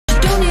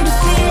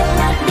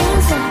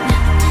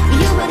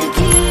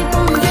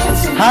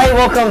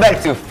Hi, welcome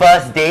back to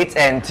First Dates,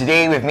 and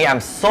today with me, I'm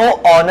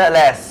so honored,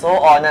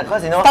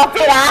 because you know, Stop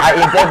it, I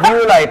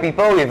interview like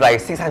people with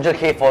like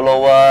 600k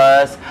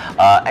followers,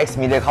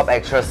 ex-Mediacorp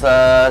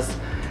actresses.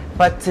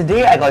 But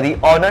today I got the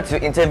honor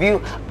to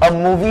interview a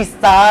movie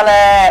star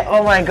leh.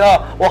 Oh my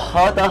god, 我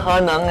何德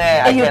何能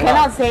哎！ You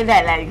cannot say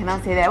that, like, you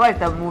cannot say that. What if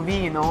the movie,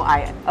 you know,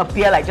 I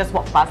appear like just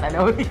walk past, I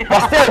know.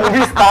 But still a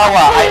movie star,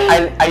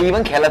 I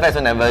even careless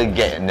will never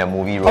get in the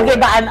movie role. Okay,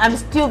 but I'm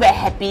still very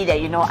happy that,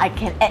 you know, I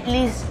can at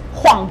least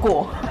晃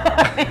过.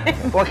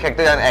 What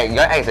character you want to act? You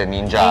want to act as a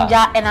ninja?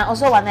 Ninja, and I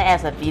also want to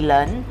act as a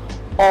villain.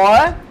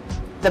 Or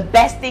the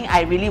best thing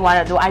I really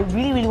want to do, I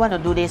really want to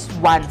do this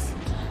once.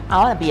 I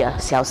want to be a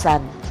小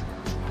三.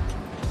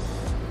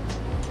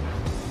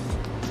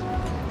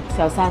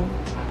 小三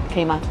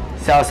可以吗？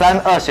小三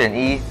2选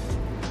1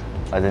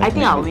 I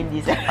think I'll win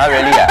this. Oh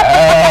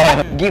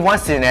really? Give one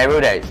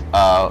scenario that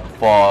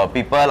for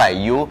people like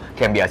you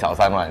can be a 小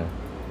三 one.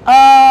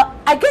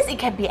 I guess it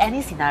can be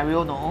any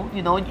scenario, no?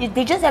 You know,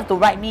 they just have to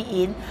write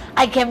me in.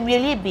 I can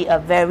really be a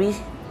very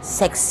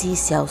sexy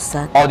小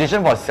三.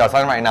 Audition for 小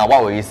三 right now.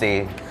 What will you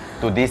say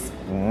to this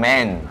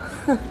man?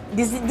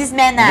 this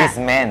man ah? This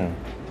man.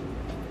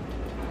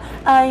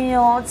 哎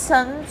呦，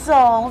陈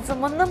总，怎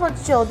么那么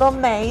久都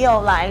没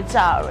有来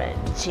找人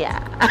家？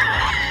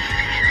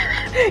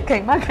可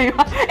以吗？可以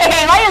吗？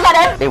哎，我要啥的？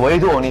哎，will you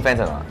do OnlyFans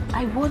or not?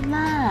 I won't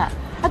lah.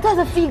 I thought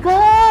it's a figure.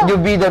 You'll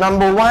be the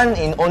number one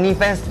in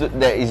OnlyFans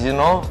that is, you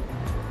know,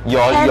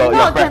 your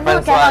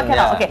preference one.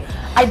 Cannot. Okay,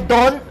 I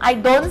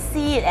don't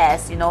see it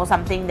as, you know,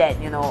 something that,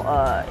 you know,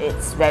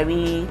 it's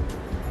very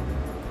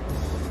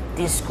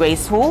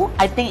disgraceful.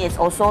 I think it's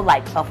also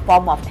like a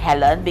form of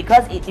talent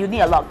because you need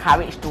a lot of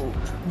courage to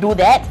do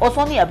that.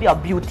 Also need a bit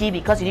of beauty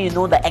because you need to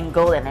know the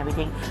angle and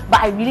everything.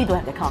 But I really don't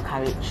have that kind of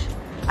courage.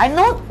 I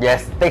know.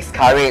 Yes, takes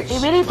courage.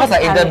 It really because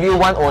takes I interview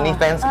one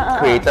OnlyFans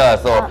creator,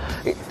 so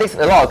it takes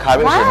a lot of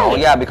courage, you know.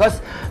 Yeah,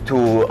 because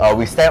to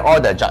withstand all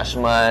the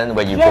judgment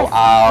when you go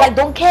out. Like,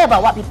 don't care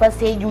about what people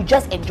say. You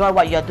just enjoy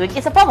what you're doing.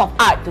 It's a form of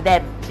art to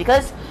them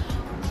because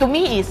to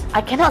me is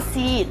I cannot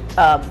see it.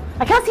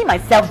 I cannot see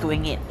myself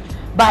doing it.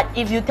 But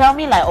if you tell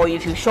me like, or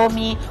if you show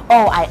me,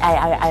 oh,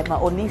 I'm an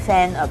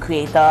OnlyFans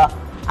creator,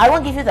 I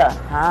won't give you the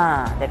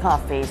that kind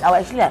of face. I will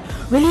actually like,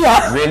 really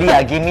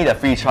Really give me the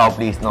free trial,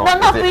 please. No,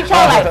 not free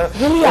trial. Like,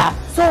 really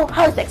So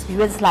how is the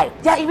experience like?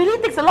 Yeah, it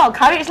really takes a lot of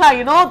courage, like,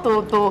 you know,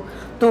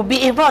 to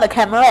be in front of the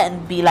camera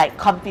and be like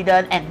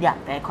confident and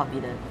very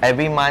confident.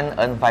 Every month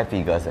earn 5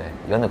 figures.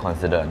 You want to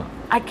consider or not?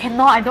 I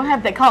cannot. I don't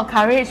have that kind of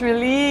courage,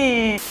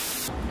 really.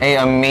 Hey,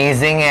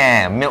 amazing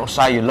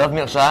Milksha, you love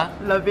Milksha?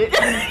 Love it.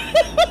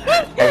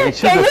 And we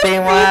choose the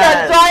same one.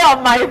 Can you see the joy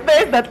on my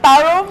face? The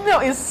taro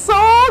milk is so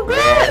good.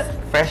 Yes,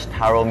 fresh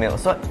taro milk.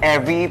 So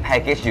every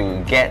package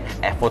you get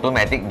at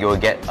Photomatic, you'll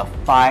get a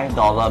 $5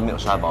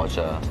 Milksha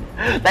voucher.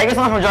 Thank you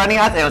so much for joining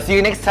us, and we'll see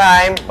you next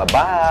time. Bye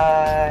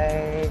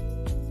bye.